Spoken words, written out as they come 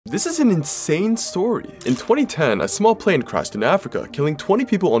This is an insane story. In 2010, a small plane crashed in Africa, killing 20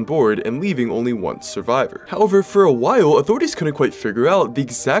 people on board and leaving only one survivor. However, for a while, authorities couldn't quite figure out the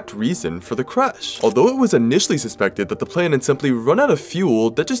exact reason for the crash. Although it was initially suspected that the plane had simply run out of fuel,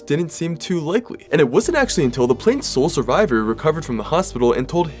 that just didn't seem too likely. And it wasn't actually until the plane's sole survivor recovered from the hospital and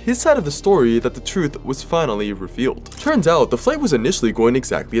told his side of the story that the truth was finally revealed. Turns out, the flight was initially going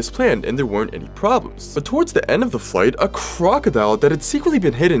exactly as planned and there weren't any problems. But towards the end of the flight, a crocodile that had secretly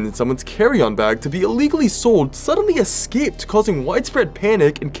been hidden in someone's carry-on bag to be illegally sold suddenly escaped, causing widespread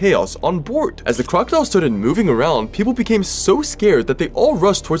panic and chaos on board. As the crocodile started moving around, people became so scared that they all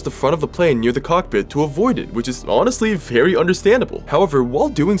rushed towards the front of the plane near the cockpit to avoid it, which is honestly very understandable. However, while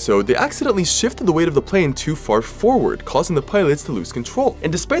doing so, they accidentally shifted the weight of the plane too far forward, causing the pilots to lose control.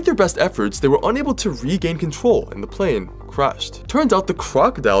 And despite their best efforts, they were unable to regain control and the plane crashed. Turns out the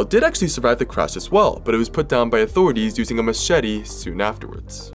crocodile did actually survive the crash as well, but it was put down by authorities using a machete soon afterwards.